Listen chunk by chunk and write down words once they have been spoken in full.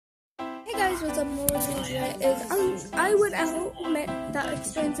guys, what's up? I went out, met that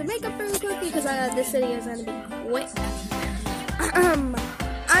explains the makeup really quick because this video is gonna be quick.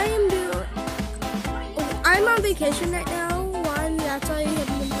 I'm on vacation right now. That's why I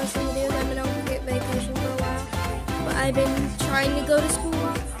haven't been posting videos. I've been on vacation for a while, but I've been trying to go to school,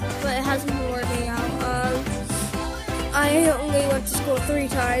 but it hasn't been working out. I only went to school 3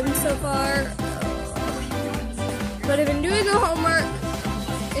 times so far, but I've been doing the homework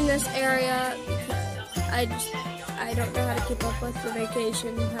in this area because I don't know how to keep up with the vacation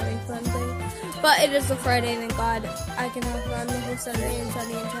and having fun thing. But it is a Friday, and thank God I can have fun the whole Sunday and try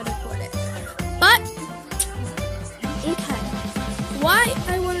to record it. But okay, why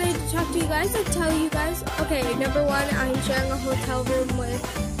I wanted to talk to you guys, I'll tell you guys. Okay, number one, I'm sharing a hotel room with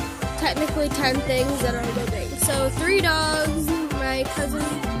technically 10 things that are living. So 3 dogs, my cousin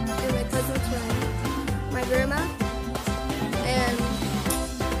and my cousin's friend, my grandma, and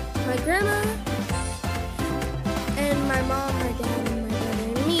my grandma, and my mom, my dad, and my brother,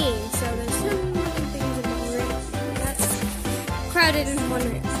 and me. So there's so many things in my room that's crowded in one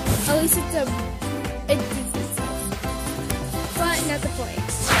room. At least it's a decent size. But not the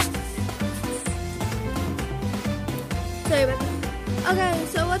point. Sorry about that. Okay,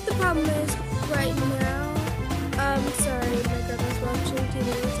 so what the problem is right now, sorry, my grandma's watching TV,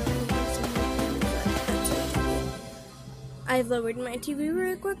 I've lowered my TV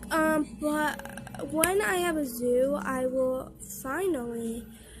real quick, but when I have a zoo, I will finally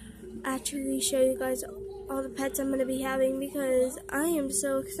actually show you guys all the pets I'm going to be having because I am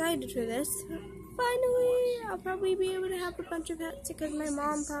so excited for this. Finally, I'll probably be able to have a bunch of pets because my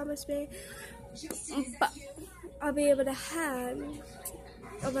mom promised me, but I'll be able to have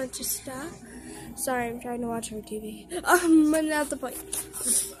a bunch of stuff. Sorry, I'm trying to watch her TV. But not the point.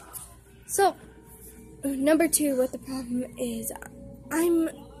 So, number 2, what the problem is, I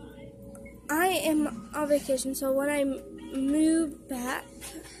am on vacation, so when I move back,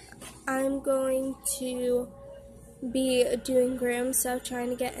 I'm going to be doing Graham stuff, trying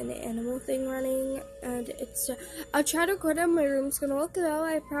to get an animal thing running, and I'll try to record how my room's gonna look though,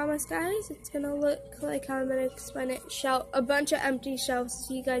 I promise guys. It's gonna look like how I'm gonna explain it. A bunch of empty shelves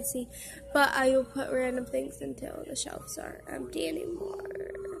so you guys see, but I will put random things until the shelves aren't empty anymore,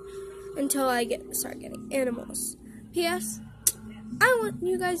 until I start getting animals. P.S. I want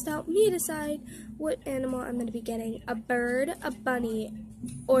you guys to help me decide what animal I'm gonna be getting, a bird, a bunny,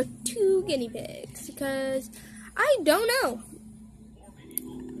 or 2 guinea pigs, because I don't know.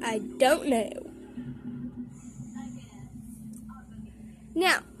 I don't know.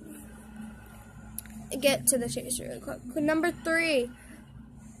 Now, get to the chase real quick. Number 3,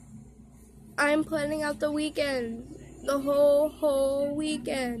 I'm planning out the weekend, the whole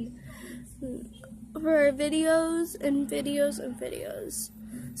weekend, for videos and videos and videos.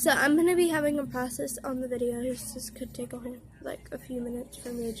 So I'm gonna be having a process on the videos. This could take a few minutes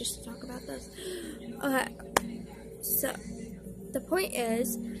for me just to talk about this. Okay. So, the point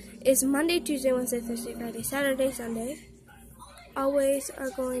is Monday, Tuesday, Wednesday, Thursday, Friday, Saturday, Sunday always are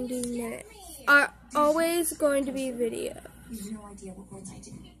going to be video.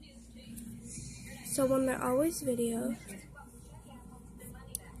 So when they're always video,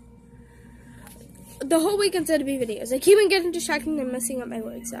 the whole weekend's gonna be videos. I keep on getting distracted and messing up my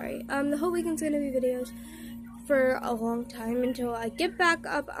words, sorry. The whole weekend's gonna be videos for a long time until I get back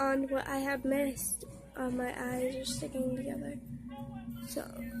up on what I have missed. My eyes are sticking together.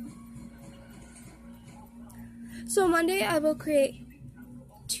 So Monday I will create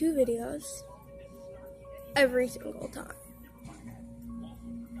 2 videos every single time.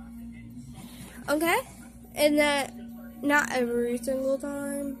 Okay? And that, not every single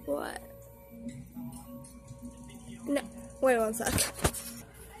time, but no, wait one sec.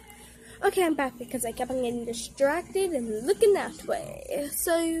 Okay, I'm back because I kept on getting distracted and looking that way.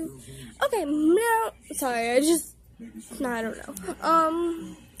 So, okay, now, sorry, I don't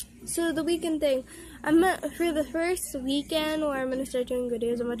know. So the weekend thing, for the first weekend where I'm going to start doing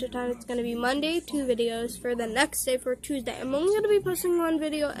videos a bunch of times, it's going to be Monday, 2 videos, for the next day, for Tuesday. I'm only going to be posting 1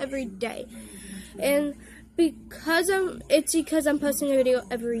 video every day. And because I'm posting a video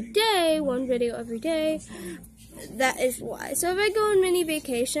every day, 1 video every day, that is why. So if I go on mini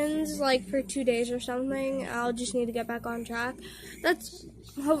vacations, like for 2 days or something, I'll just need to get back on track.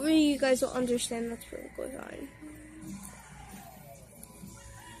 Hopefully you guys will understand, that's perfectly fine.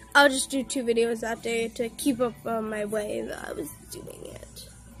 I'll just do 2 videos that day to keep up on my way that I was doing it.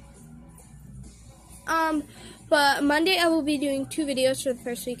 But Monday I will be doing 2 videos for the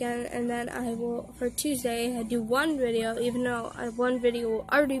first weekend, and then I will, for Tuesday, do 1 video, even though 1 video will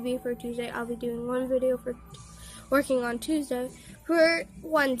already be for Tuesday. I'll be doing 1 video for working on Tuesday, For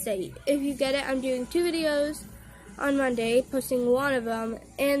Wednesday, if you get it, I'm doing 2 videos on Monday, posting one of them,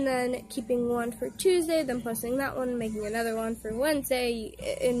 and then keeping one for Tuesday, then posting that one, making another one for Wednesday,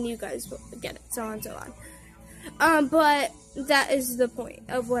 and you guys will get it, so on and so on. But that is the point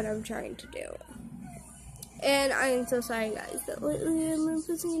of what I'm trying to do. And I am so sorry, guys, that lately I haven't been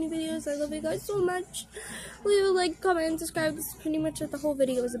posting any videos. I love you guys so much. Leave a like, comment, and subscribe. This is pretty much what the whole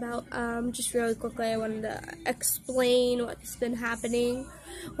video was about. Just really quickly, I wanted to explain what's been happening,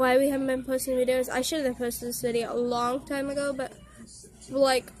 why we haven't been posting videos. I should have posted this video a long time ago, but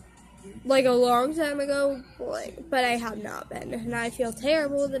like a long time ago, but I have not been, and I feel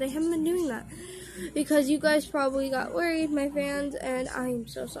terrible that I haven't been doing that because you guys probably got worried, my fans, and I am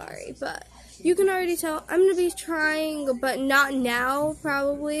so sorry. But you can already tell I'm gonna be trying, but not now.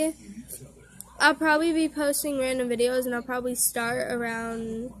 Probably I'll probably be posting random videos, and I'll probably start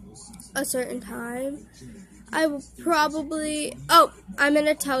around a certain time. I will probably, I'm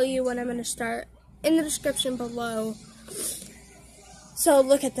gonna tell you when I'm gonna start in the description below. So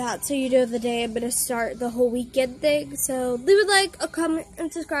look at that, so you know the day I'm gonna start the whole weekend thing. So leave a like, a comment,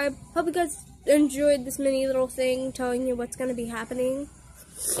 and subscribe. Hope you guys enjoyed this mini little thing telling you what's gonna be happening.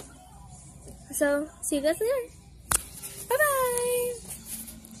 So see you guys later.